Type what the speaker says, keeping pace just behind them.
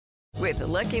With the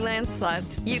Lucky Land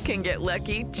Slots, you can get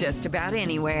lucky just about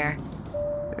anywhere.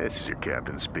 This is your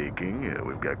captain speaking.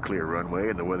 We've got clear runway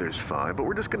and the weather's fine, but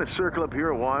we're just going to circle up here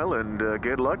a while and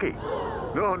get lucky.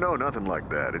 No, nothing like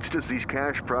that. It's just these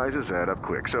cash prizes add up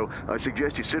quick. So I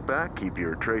suggest you sit back, keep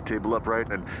your tray table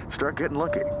upright, and start getting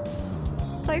lucky.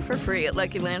 Play for free at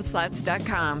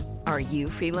LuckyLandSlots.com. Are you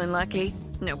feeling lucky?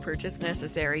 No purchase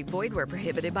necessary. Void where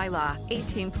prohibited by law.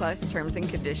 18 plus terms and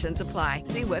conditions apply.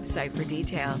 See website for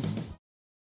details.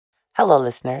 Hello,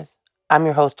 listeners. I'm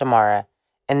your host, Amara,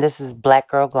 and this is Black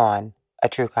Girl Gone, a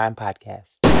true crime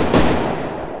podcast.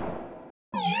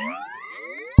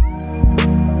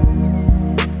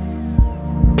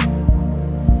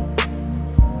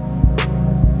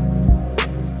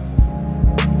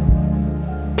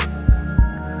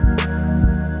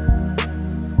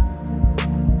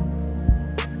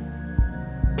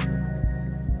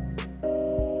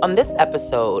 On this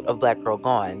episode of Black Girl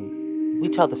Gone, we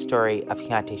tell the story of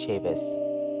Keontae Chavis,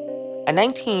 a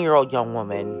 19-year-old young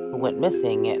woman who went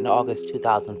missing in August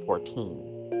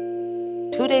 2014.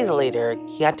 2 days later,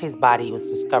 Keontae's body was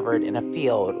discovered in a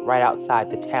field right outside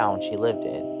the town she lived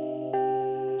in.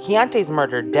 Keontae's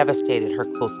murder devastated her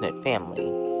close-knit family,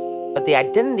 but the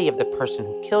identity of the person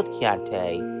who killed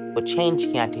Keontae would change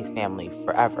Keontae's family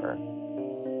forever.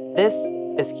 This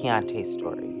is Keontae's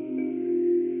story.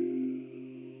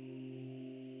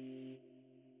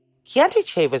 Keontae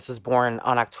Chavis was born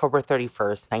on October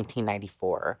 31st,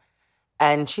 1994,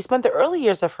 and she spent the early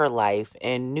years of her life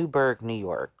in Newburgh, New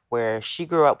York, where she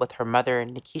grew up with her mother,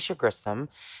 Nikisha Grissom,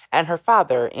 and her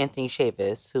father, Anthony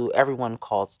Chavis, who everyone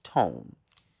calls Tone.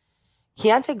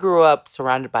 Keontae grew up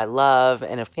surrounded by love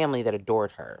and a family that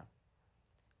adored her.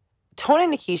 Tone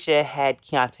and Nikisha had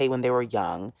Keontae when they were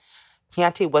young.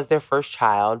 Keontae was their first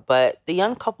child, but the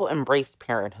young couple embraced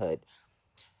parenthood.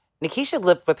 Nikisha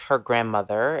lived with her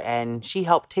grandmother, and she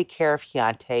helped take care of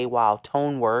Keontae while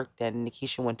Tone worked and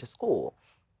Nikisha went to school.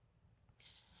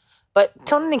 But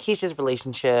Tone and Nikisha's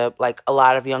relationship, like a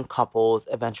lot of young couples,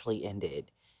 eventually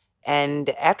ended.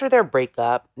 And after their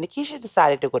breakup, Nikisha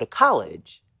decided to go to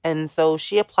college. And so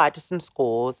she applied to some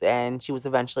schools, and she was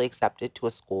eventually accepted to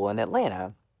a school in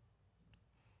Atlanta.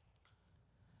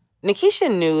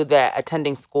 Nikisha knew that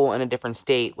attending school in a different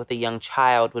state with a young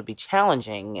child would be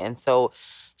challenging, and so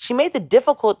she made the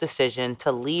difficult decision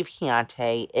to leave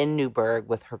Keontae in Newburgh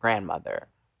with her grandmother.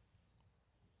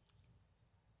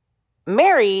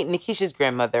 Mary, Nikisha's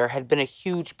grandmother, had been a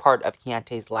huge part of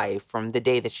Keontae's life from the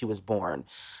day that she was born,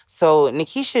 so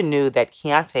Nikisha knew that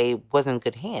Keontae was in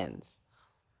good hands.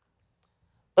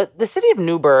 But the city of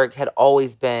Newburgh had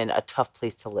always been a tough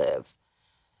place to live.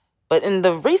 But in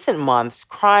the recent months,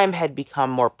 crime had become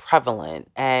more prevalent,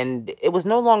 and it was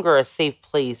no longer a safe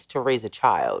place to raise a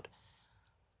child.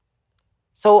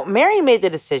 So Mary made the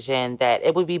decision that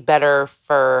it would be better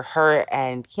for her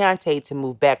and Keontae to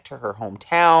move back to her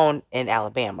hometown in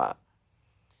Alabama.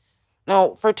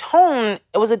 Now, for Tone,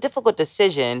 it was a difficult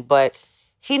decision, but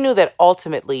he knew that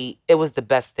ultimately it was the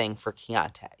best thing for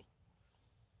Keontae.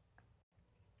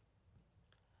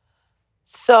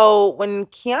 So when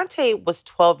Keontae was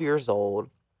 12 years old,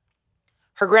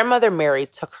 her grandmother Mary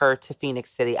took her to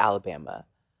Phoenix City, Alabama.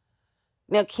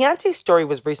 Now, Keontae's story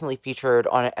was recently featured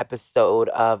on an episode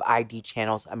of ID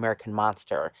Channel's American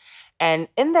Monster. And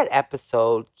in that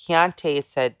episode, Keontae is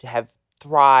said to have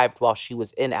thrived while she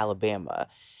was in Alabama.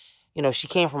 You know, she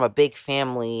came from a big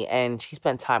family and she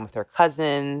spent time with her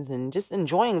cousins and just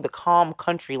enjoying the calm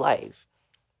country life.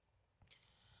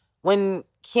 When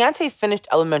Keontae finished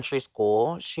elementary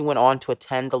school, she went on to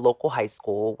attend the local high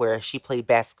school where she played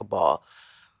basketball.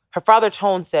 Her father,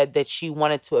 Tone, said that she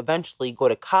wanted to eventually go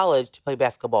to college to play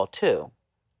basketball too.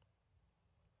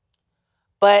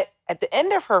 But at the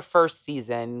end of her first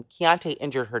season, Keontae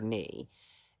injured her knee,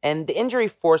 and the injury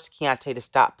forced Keontae to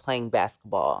stop playing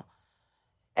basketball.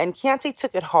 And Keontae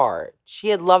took it hard. She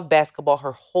had loved basketball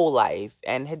her whole life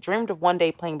and had dreamed of one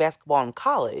day playing basketball in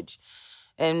college.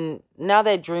 And now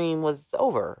that dream was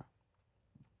over.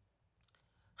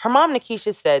 Her mom,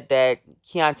 Nikisha, said that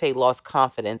Keontae lost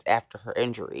confidence after her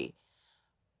injury.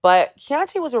 But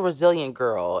Keontae was a resilient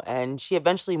girl, and she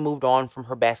eventually moved on from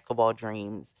her basketball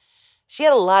dreams. She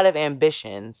had a lot of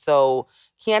ambition, so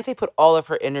Keontae put all of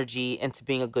her energy into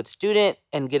being a good student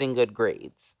and getting good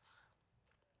grades.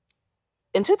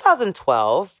 In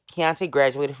 2012, Keontae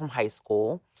graduated from high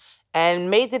school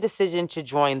and made the decision to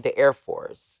join the Air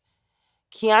Force.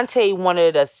 Keontae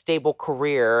wanted a stable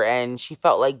career, and she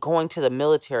felt like going to the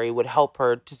military would help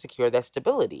her to secure that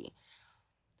stability.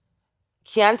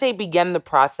 Keontae began the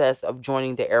process of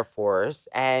joining the Air Force,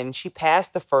 and she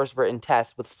passed the first written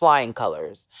test with flying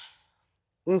colors.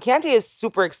 And Keontae is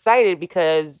super excited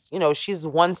because, she's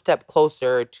one step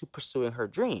closer to pursuing her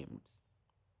dreams.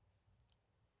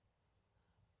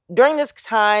 During this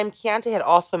time, Keontae had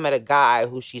also met a guy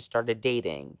who she started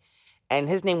dating, and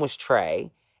his name was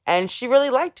Trey, and she really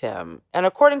liked him. And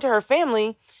according to her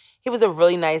family, he was a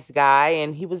really nice guy,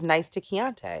 and he was nice to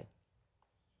Keontae.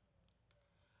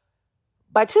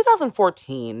 By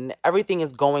 2014, everything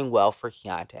is going well for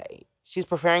Keontae. She's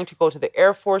preparing to go to the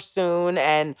Air Force soon,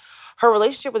 and her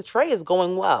relationship with Trey is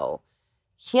going well.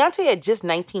 Keontae, at just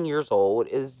 19 years old,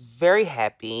 is very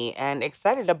happy and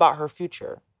excited about her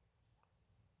future.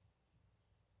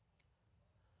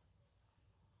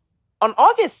 On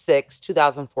August 6,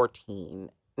 2014,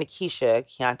 Nikisha,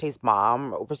 Keontae's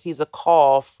mom, receives a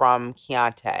call from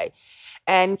Keontae.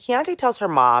 And Keontae tells her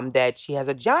mom that she has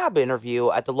a job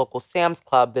interview at the local Sam's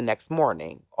Club the next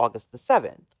morning, August the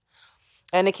 7th.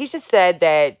 And Nikisha said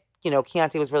that,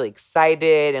 Keontae was really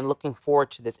excited and looking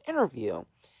forward to this interview.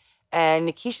 And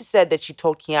Nikisha said that she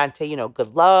told Keontae,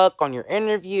 good luck on your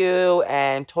interview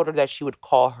and told her that she would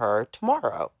call her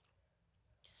tomorrow.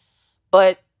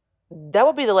 But that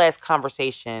would be the last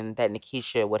conversation that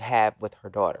Nikisha would have with her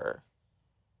daughter.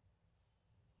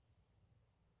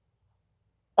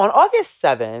 On August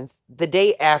 7th, the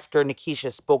day after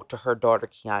Nikisha spoke to her daughter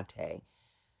Keontae,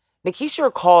 Nikisha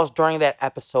recalls during that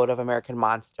episode of American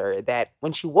Monster that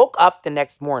when she woke up the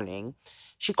next morning,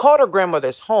 she called her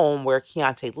grandmother's home where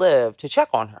Keontae lived to check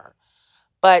on her.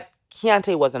 But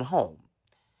Keontae wasn't home.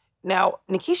 Now,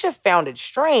 Nikisha found it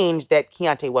strange that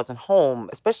Keontae wasn't home,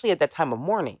 especially at that time of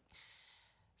morning.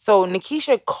 So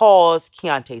Nikisha calls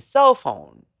Keontae's cell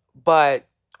phone, but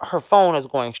her phone is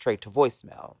going straight to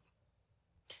voicemail.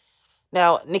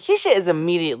 Now, Nikisha is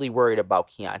immediately worried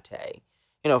about Keontae.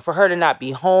 For her to not be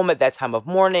home at that time of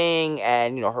morning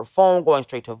and, her phone going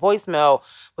straight to voicemail,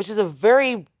 which is a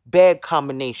very bad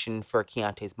combination for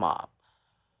Keontae's mom.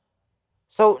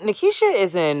 So Nikisha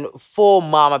is in full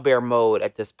mama bear mode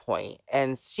at this point,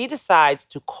 and she decides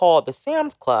to call the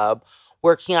Sam's Club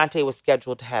where Keontae was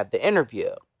scheduled to have the interview.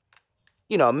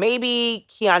 Maybe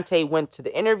Keontae went to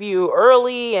the interview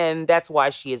early and that's why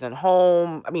she isn't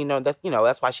home. I mean, no,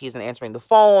 that's why she isn't answering the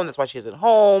phone. That's why she isn't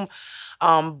home.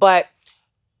 But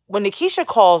when Nikisha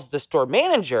calls the store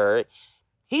manager,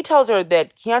 he tells her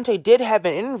that Keontae did have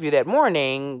an interview that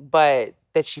morning, but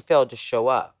that she failed to show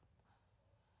up.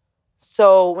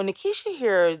 So when Nikisha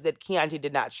hears that Keontae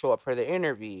did not show up for the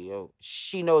interview,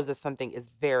 she knows that something is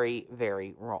very,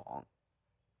 very wrong.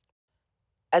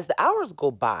 As the hours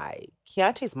go by,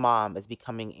 Keontae's mom is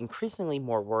becoming increasingly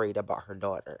more worried about her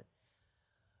daughter.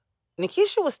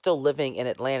 Nikisha was still living in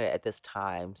Atlanta at this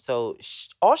time, so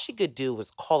all she could do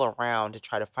was call around to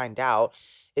try to find out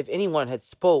if anyone had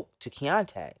spoke to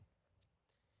Keontae.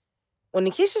 When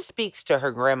Nikisha speaks to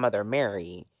her grandmother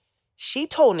Mary, she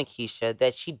told Nikisha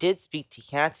that she did speak to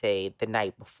Keontae the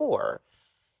night before.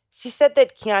 She said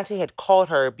that Keontae had called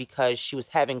her because she was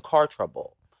having car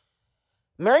trouble.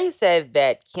 Mary said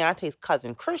that Keontae's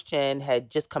cousin Christian had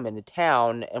just come into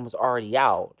town and was already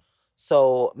out.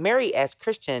 So Mary asked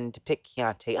Christian to pick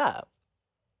Keontae up.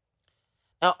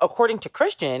 Now, according to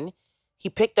Christian, he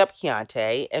picked up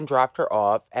Keontae and dropped her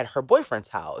off at her boyfriend's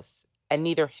house, and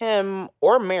neither him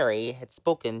or Mary had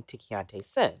spoken to Keontae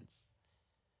since.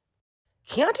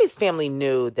 Keontae's family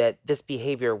knew that this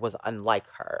behavior was unlike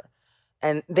her,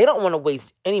 and they don't want to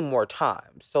waste any more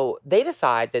time. So they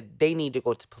decide that they need to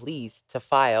go to police to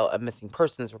file a missing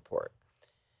persons report.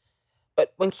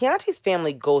 But when Keontae's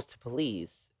family goes to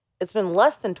police, it's been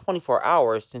less than 24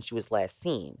 hours since she was last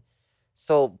seen.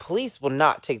 So police will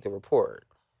not take the report.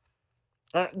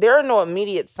 There are no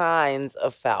immediate signs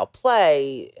of foul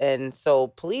play, and so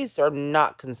police are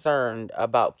not concerned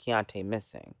about Keontae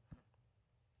missing.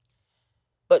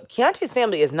 But Keontae's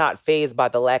family is not fazed by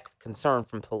the lack of concern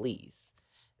from police.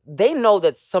 They know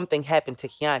that something happened to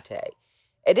Keontae.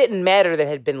 It didn't matter that it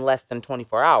had been less than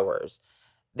 24 hours.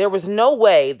 There was no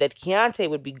way that Keontae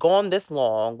would be gone this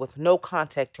long with no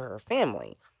contact to her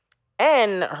family.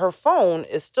 And her phone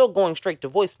is still going straight to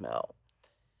voicemail.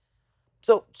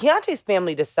 So Keontae's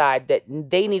family decide that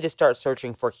they need to start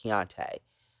searching for Keontae.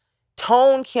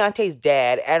 Tone, Keontae's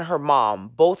dad, and her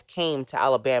mom both came to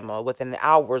Alabama within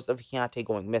hours of Keontae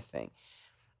going missing.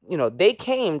 They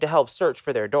came to help search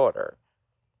for their daughter.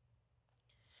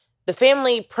 The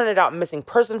family printed out missing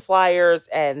person flyers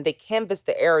and they canvassed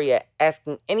the area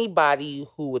asking anybody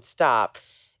who would stop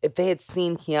if they had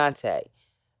seen Keontae,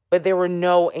 but there were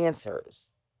no answers.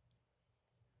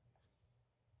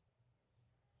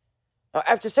 Now,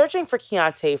 after searching for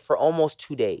Keontae for almost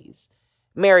 2 days,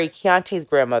 Mary, Keontae's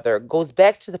grandmother, goes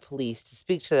back to the police to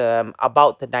speak to them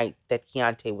about the night that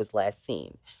Keontae was last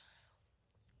seen.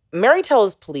 Mary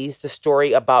tells police the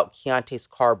story about Keontae's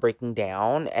car breaking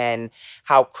down and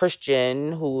how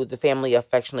Christian, who the family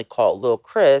affectionately called Little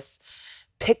Chris,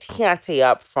 picked Keontae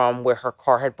up from where her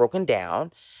car had broken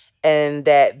down and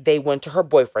that they went to her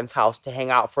boyfriend's house to hang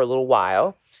out for a little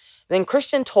while. Then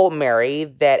Christian told Mary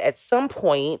that at some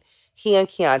point he and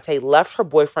Keontae left her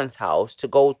boyfriend's house to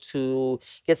go to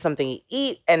get something to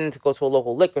eat and to go to a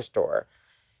local liquor store.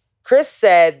 Chris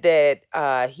said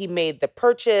that he made the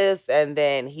purchase and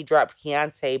then he dropped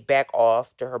Keontae back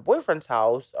off to her boyfriend's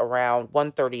house around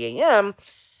 1:30 a.m.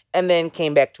 and then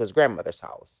came back to his grandmother's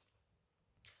house.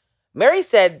 Mary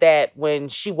said that when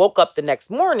she woke up the next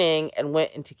morning and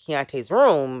went into Keontae's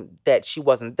room, that she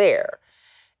wasn't there.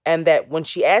 And that when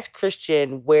she asked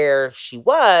Christian where she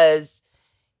was,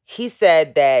 he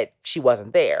said that she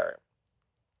wasn't there.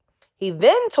 He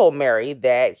then told Mary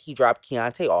that he dropped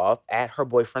Keontae off at her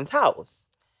boyfriend's house.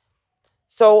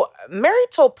 So Mary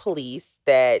told police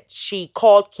that she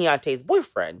called Keontae's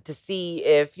boyfriend to see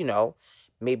if,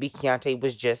 maybe Keontae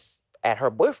was just at her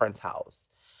boyfriend's house.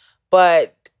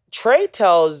 But Trey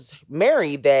tells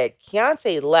Mary that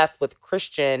Keontae left with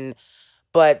Christian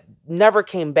but never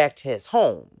came back to his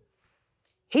home.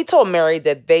 He told Mary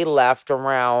that they left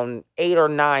around 8 or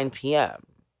 9 p.m.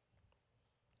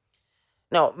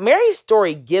 Now, Mary's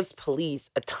story gives police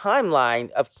a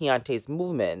timeline of Keontae's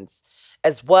movements,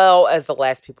 as well as the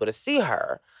last people to see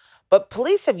her. But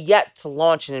police have yet to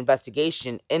launch an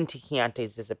investigation into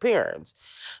Keontae's disappearance.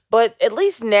 But at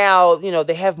least now,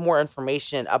 they have more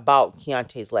information about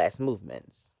Keontae's last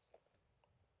movements.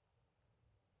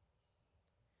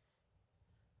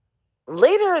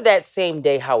 Later that same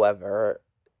day, however,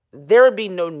 there would be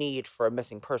no need for a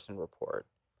missing person report.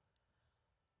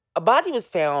 A body was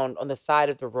found on the side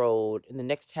of the road in the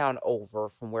next town over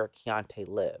from where Keontae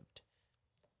lived.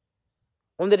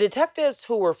 When the detectives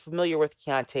who were familiar with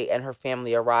Keontae and her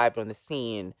family arrived on the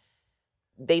scene,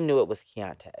 they knew it was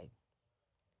Keontae.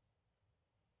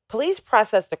 Police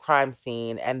processed the crime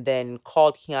scene and then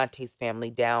called Keontae's family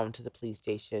down to the police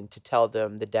station to tell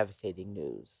them the devastating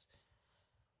news.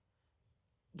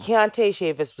 Keontae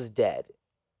Chavis was dead,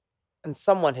 and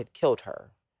someone had killed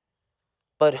her.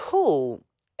 But who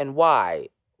and why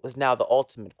was now the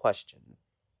ultimate question.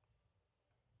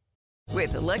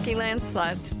 With the Lucky Land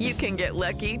Slots, you can get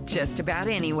lucky just about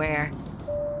anywhere.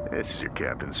 This is your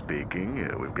captain speaking.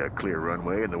 We've got clear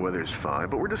runway and the weather's fine,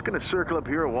 but we're just going to circle up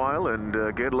here a while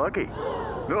and get lucky.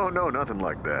 No, nothing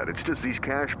like that. It's just these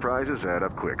cash prizes add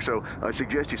up quick. So I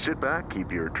suggest you sit back,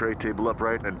 keep your tray table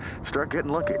upright, and start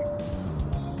getting lucky.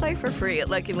 Play for free at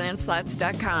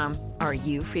LuckyLandSlots.com. Are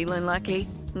you feeling lucky?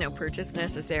 No purchase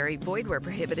necessary. Void where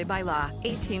prohibited by law.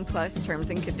 18 plus terms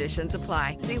and conditions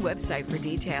apply. See website for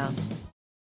details.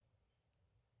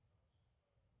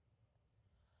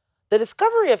 The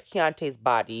discovery of Keontae's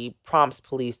body prompts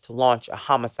police to launch a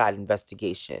homicide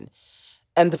investigation.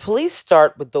 And the police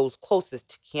start with those closest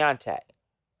to Keontae,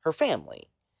 her family.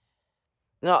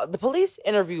 Now, the police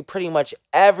interview pretty much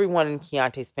everyone in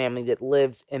Keontae's family that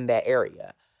lives in that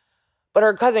area. But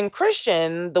her cousin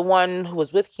Christian, the one who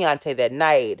was with Keontae that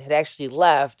night, had actually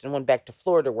left and went back to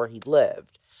Florida where he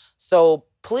lived. So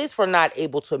police were not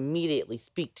able to immediately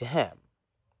speak to him.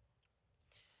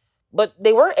 But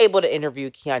they were able to interview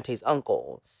Keontae's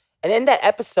uncle. And in that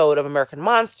episode of American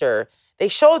Monster, they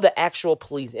show the actual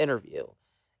police interview.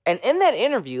 And in that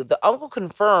interview, the uncle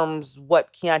confirms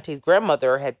what Keontae's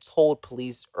grandmother had told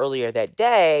police earlier that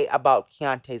day about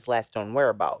Keontae's last known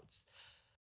whereabouts.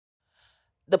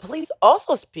 The police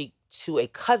also speak to a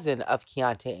cousin of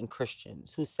Keontae and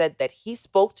Christian's who said that he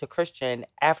spoke to Christian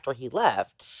after he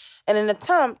left in an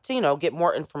attempt to, get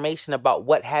more information about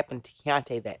what happened to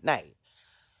Keontae that night.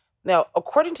 Now,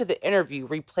 according to the interview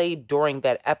replayed during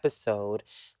that episode,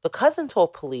 the cousin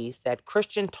told police that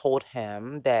Christian told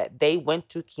him that they went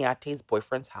to Keontae's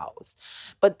boyfriend's house,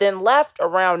 but then left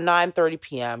around 9:30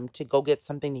 p.m. to go get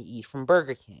something to eat from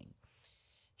Burger King.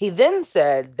 He then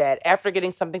said that after getting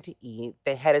something to eat,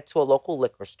 they headed to a local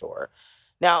liquor store.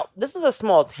 Now, this is a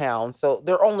small town, so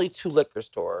there are only 2 liquor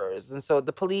stores. And so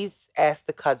the police asked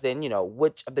the cousin,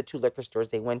 which of the 2 liquor stores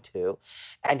they went to.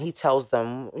 And he tells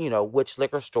them, which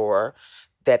liquor store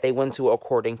that they went to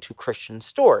according to Christian's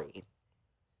story.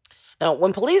 Now,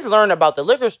 when police learn about the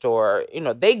liquor store,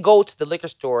 they go to the liquor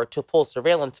store to pull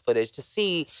surveillance footage to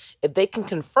see if they can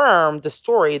confirm the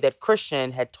story that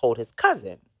Christian had told his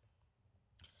cousin.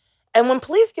 And when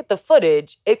police get the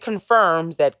footage, it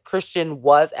confirms that Christian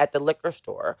was at the liquor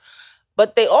store.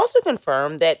 But they also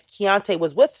confirm that Keontae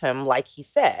was with him, like he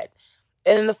said.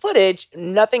 And in the footage,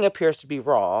 nothing appears to be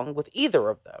wrong with either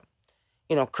of them.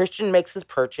 Christian makes his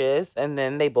purchase, and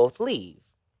then they both leave.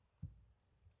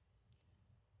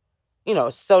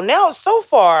 So now, so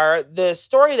far, the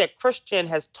story that Christian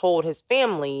has told his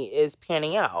family is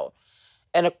panning out.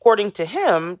 And according to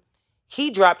him, he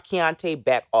dropped Keontae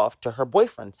back off to her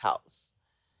boyfriend's house.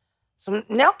 So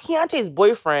now Keontae's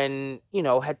boyfriend,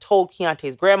 had told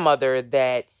Keontae's grandmother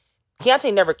that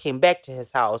Keontae never came back to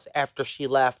his house after she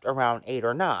left around 8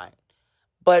 or 9.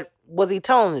 But was he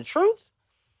telling the truth?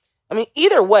 I mean,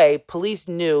 either way, police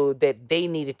knew that they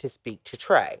needed to speak to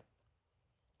Trey.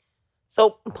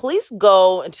 So police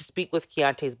go and to speak with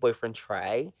Keontae's boyfriend,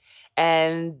 Trey.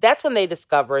 And that's when they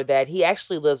discover that he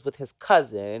actually lives with his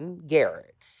cousin,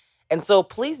 Garrett. And so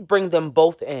police bring them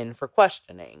both in for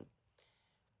questioning.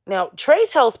 Now, Trey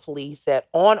tells police that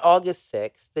on August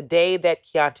 6th, the day that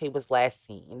Keontae was last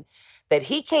seen, that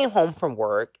he came home from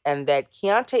work and that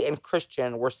Keontae and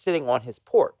Christian were sitting on his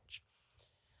porch.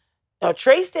 Now,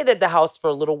 Trey stayed at the house for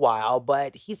a little while,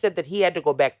 but he said that he had to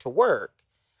go back to work.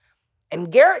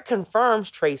 And Garrett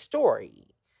confirms Trey's story.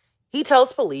 He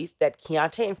tells police that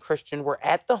Keontae and Christian were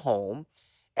at the home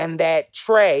and that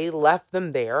Trey left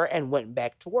them there and went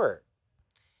back to work.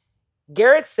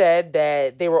 Garrett said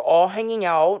that they were all hanging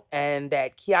out and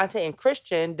that Keontae and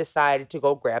Christian decided to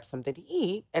go grab something to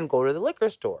eat and go to the liquor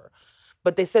store.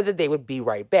 But they said that they would be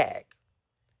right back.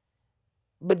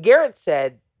 But Garrett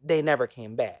said they never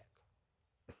came back.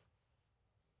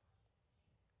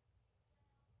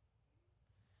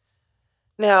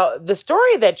 Now, the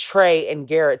story that Trey and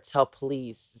Garrett tell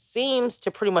police seems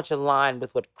to pretty much align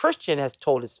with what Christian has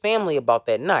told his family about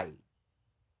that night.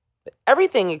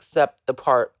 Everything except the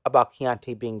part about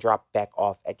Keontae being dropped back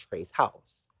off at Trey's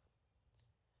house.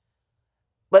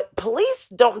 But police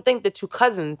don't think the two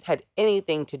cousins had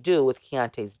anything to do with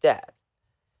Keontae's death.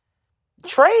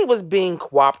 Trey was being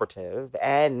cooperative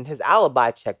and his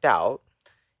alibi checked out.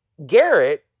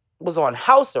 Garrett was on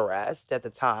house arrest at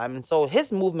the time, and so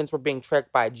his movements were being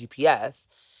tracked by GPS,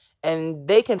 and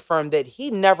they confirmed that he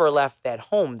never left that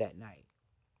home that night.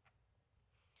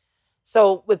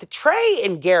 So, with Trey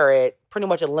and Garrett pretty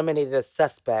much eliminated as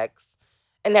suspects,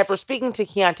 and after speaking to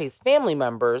Keontae's family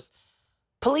members,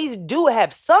 police do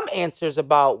have some answers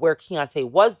about where Keontae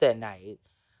was that night,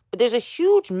 but there's a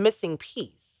huge missing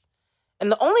piece.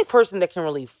 And the only person that can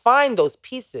really find those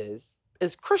pieces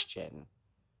is Christian.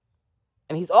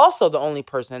 And he's also the only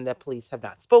person that police have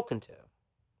not spoken to.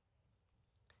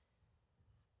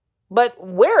 But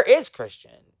where is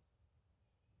Christian?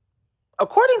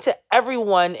 According to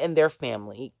everyone in their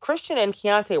family, Christian and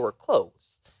Keontae were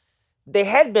close. They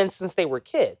had been since they were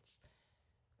kids.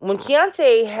 When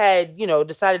Keontae had,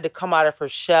 decided to come out of her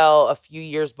shell a few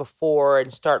years before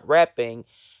and start rapping,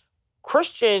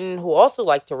 Christian, who also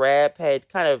liked to rap, had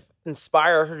kind of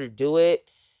inspired her to do it.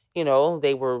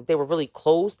 They were really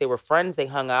close. They were friends. They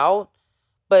hung out.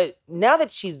 But now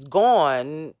that she's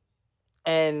gone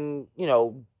and,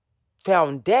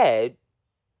 found dead,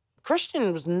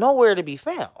 Christian was nowhere to be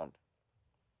found.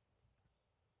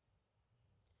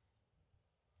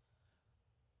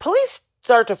 Police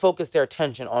start to focus their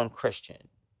attention on Christian.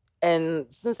 And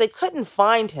since they couldn't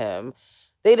find him,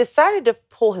 they decided to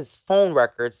pull his phone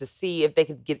records to see if they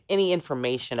could get any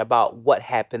information about what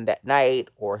happened that night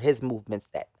or his movements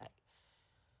that night.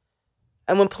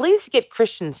 And when police get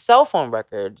Christian's cell phone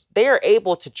records, they are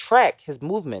able to track his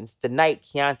movements the night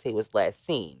Keontae was last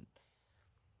seen.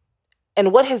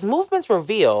 And what his movements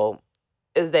reveal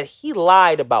is that he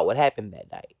lied about what happened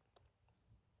that night.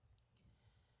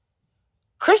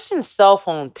 Christian's cell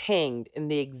phone pinged in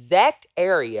the exact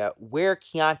area where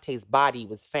Keontae's body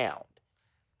was found.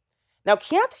 Now,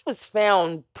 Keontae was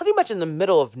found pretty much in the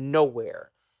middle of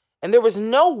nowhere. And there was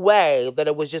no way that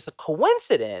it was just a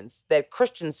coincidence that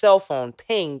Christian's cell phone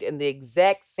pinged in the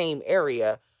exact same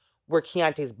area where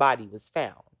Keontae's body was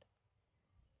found.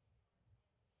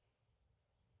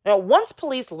 Now, once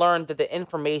police learned that the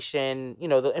information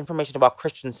about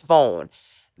Christian's phone,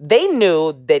 they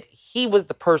knew that he was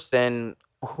the person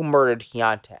who murdered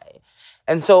Keontae.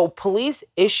 And so police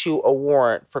issue a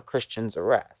warrant for Christian's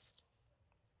arrest.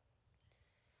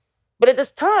 But at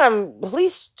this time,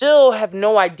 police still have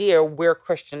no idea where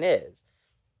Christian is.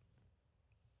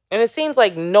 And it seems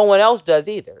like no one else does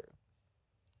either.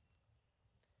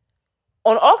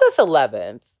 On August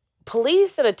 11th,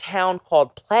 police in a town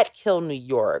called Platkill, New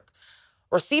York,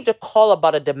 received a call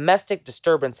about a domestic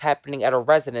disturbance happening at a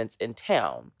residence in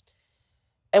town.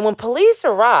 And when police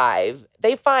arrive,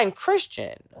 they find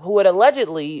Christian, who had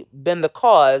allegedly been the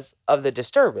cause of the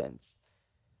disturbance.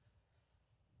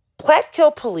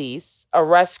 Platkill police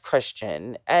arrest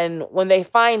Christian, and when they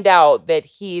find out that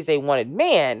he's a wanted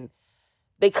man,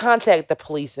 they contact the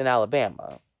police in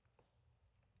Alabama.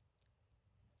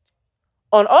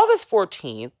 On August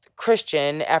 14th,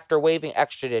 Christian, after waiving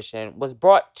extradition, was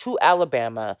brought to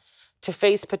Alabama to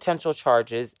face potential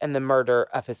charges in the murder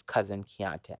of his cousin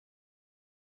Keontae.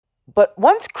 But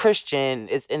once Christian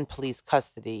is in police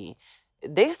custody,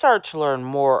 they start to learn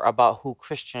more about who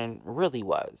Christian really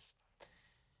was.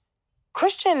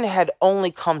 Christian had only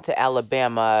come to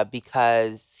Alabama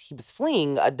because he was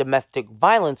fleeing a domestic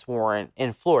violence warrant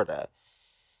in Florida.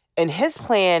 And his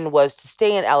plan was to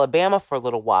stay in Alabama for a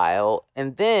little while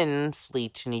and then flee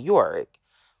to New York.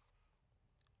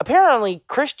 Apparently,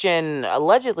 Christian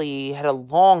allegedly had a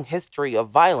long history of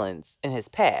violence in his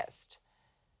past.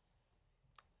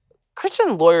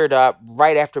 Christian lawyered up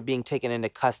right after being taken into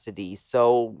custody,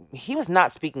 so he was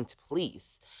not speaking to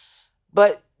police.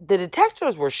 But the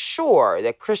detectives were sure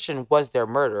that Christian was their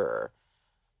murderer.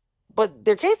 But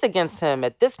their case against him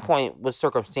at this point was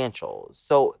circumstantial,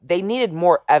 so they needed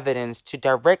more evidence to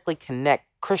directly connect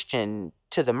Christian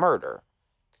to the murder.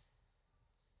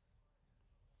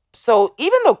 So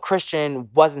even though Christian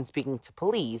wasn't speaking to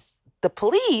police, the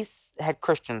police had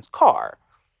Christian's car.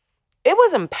 It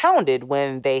was impounded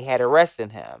when they had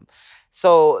arrested him.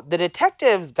 So the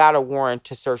detectives got a warrant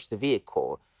to search the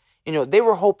vehicle. They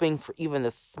were hoping for even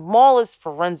the smallest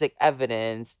forensic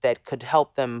evidence that could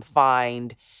help them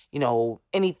find,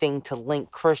 anything to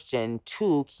link Christian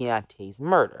to Keontae's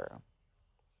murder.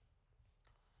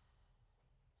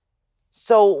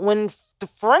 So when the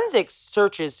forensics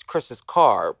searches Chris's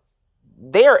car,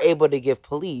 they are able to give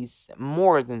police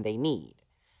more than they need.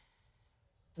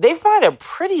 They find a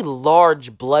pretty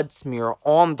large blood smear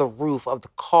on the roof of the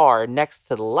car next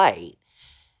to the light.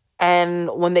 And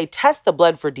when they test the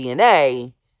blood for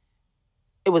DNA,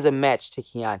 it was a match to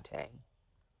Keontae.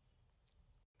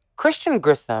 Christian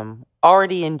Grissom,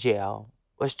 already in jail,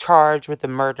 was charged with the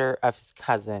murder of his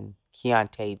cousin,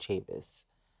 Keontae Chavis.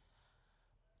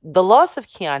 The loss of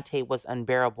Keontae was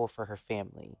unbearable for her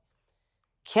family.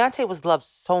 Keontae was loved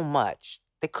so much,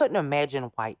 they couldn't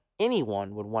imagine why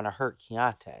anyone would want to hurt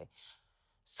Keontae.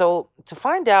 So to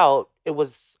find out it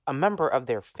was a member of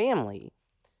their family,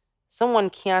 someone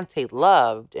Keontae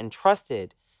loved and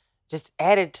trusted, just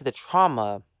added to the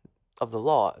trauma of the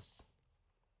loss.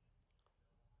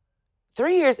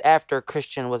 3 years after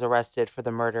Christian was arrested for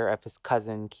the murder of his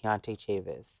cousin Keontae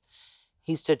Chavis,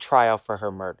 he stood trial for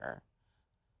her murder.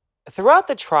 Throughout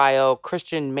the trial,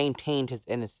 Christian maintained his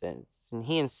innocence, and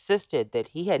he insisted that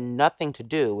he had nothing to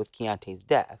do with Keontae's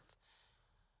death.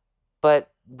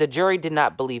 But the jury did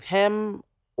not believe him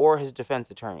or his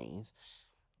defense attorneys.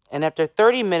 And after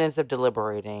 30 minutes of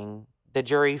deliberating, the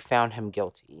jury found him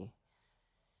guilty.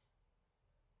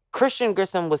 Christian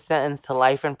Grissom was sentenced to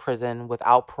life in prison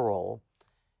without parole,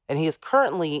 and he is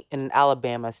currently in an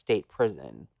Alabama state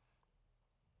prison.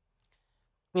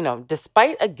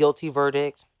 Despite a guilty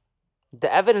verdict,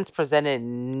 the evidence presented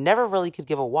never really could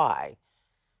give a why.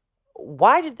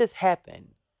 Why did this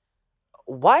happen?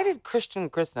 Why did Christian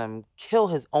Grissom kill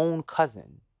his own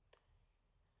cousin?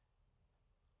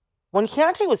 When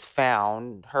Keontae was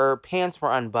found, her pants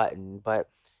were unbuttoned, but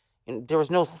there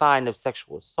was no sign of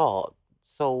sexual assault.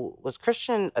 So was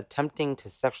Christian attempting to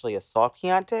sexually assault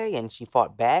Keontae and she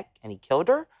fought back and he killed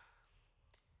her?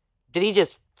 Did he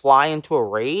just fly into a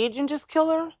rage and just kill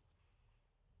her?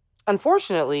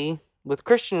 Unfortunately, with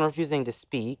Christian refusing to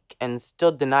speak and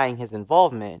still denying his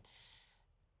involvement,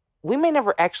 we may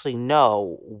never actually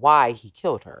know why he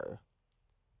killed her.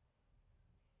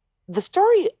 The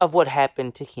story of what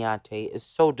happened to Keontae is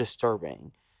so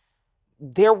disturbing.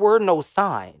 There were no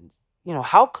signs.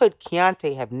 How could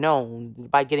Keontae have known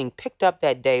by getting picked up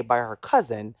that day by her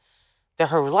cousin that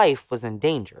her life was in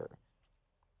danger?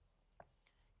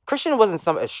 Christian wasn't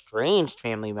some estranged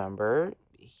family member.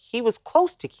 He was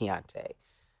close to Keontae.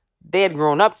 They had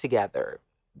grown up together.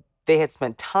 They had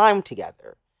spent time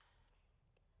together.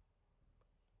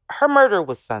 Her murder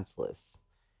was senseless.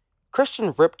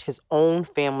 Christian ripped his own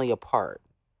family apart.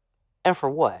 And for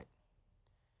what?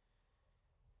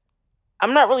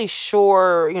 I'm not really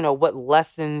sure, what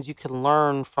lessons you can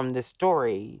learn from this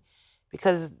story,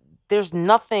 because there's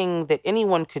nothing that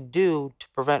anyone could do to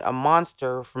prevent a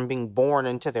monster from being born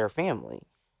into their family.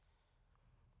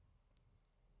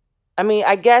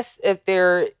 I guess if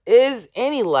there is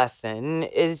any lesson,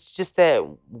 it's just that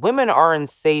women are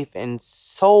unsafe in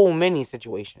so many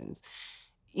situations,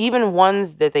 even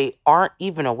ones that they aren't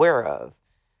even aware of.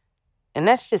 And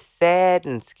that's just sad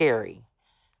and scary.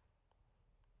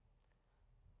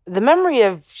 The memory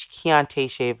of Keontae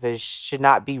Chavis should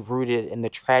not be rooted in the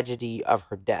tragedy of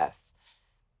her death.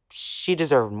 She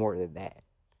deserved more than that.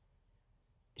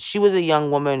 She was a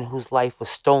young woman whose life was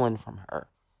stolen from her.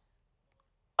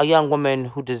 A young woman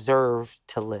who deserved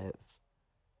to live.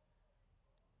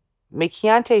 May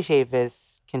Keontae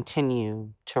Chavis continue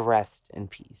to rest in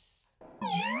peace.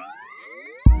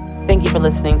 Thank you for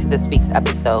listening to this week's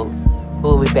episode. We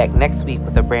will be back next week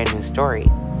with a brand new story.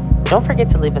 Don't forget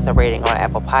to leave us a rating on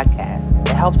Apple Podcasts.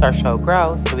 It helps our show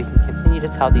grow so we can continue to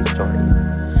tell these stories.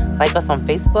 Like us on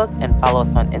Facebook and follow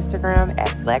us on Instagram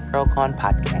at Black Girl Gone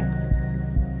Podcast.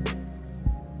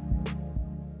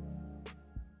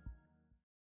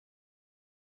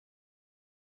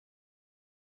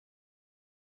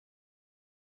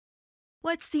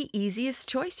 What's the easiest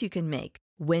choice you can make?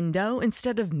 Window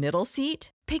instead of middle seat?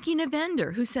 Picking a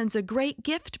vendor who sends a great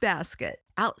gift basket?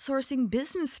 Outsourcing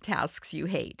business tasks you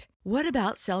hate? What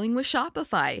about selling with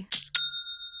Shopify?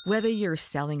 Whether you're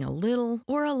selling a little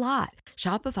or a lot,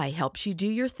 Shopify helps you do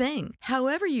your thing,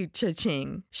 however you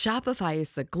cha-ching. Shopify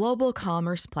is the global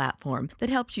commerce platform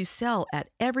that helps you sell at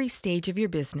every stage of your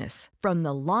business. From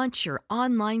the launch your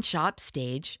online shop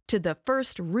stage to the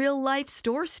first real-life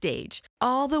store stage,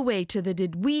 all the way to the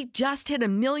did we just hit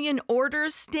 1 million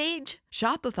orders stage.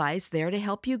 Shopify's there to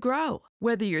help you grow.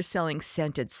 Whether you're selling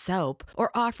scented soap or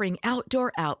offering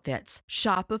outdoor outfits,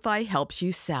 Shopify helps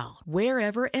you sell.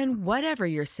 Wherever and whatever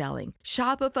you're selling,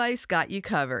 Shopify's got you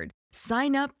covered.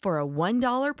 Sign up for a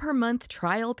 $1 per month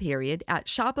trial period at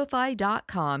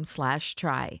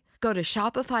shopify.com/try. Go to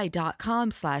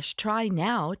shopify.com/try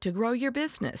now to grow your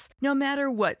business, no matter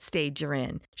what stage you're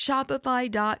in.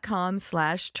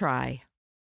 Shopify.com/try.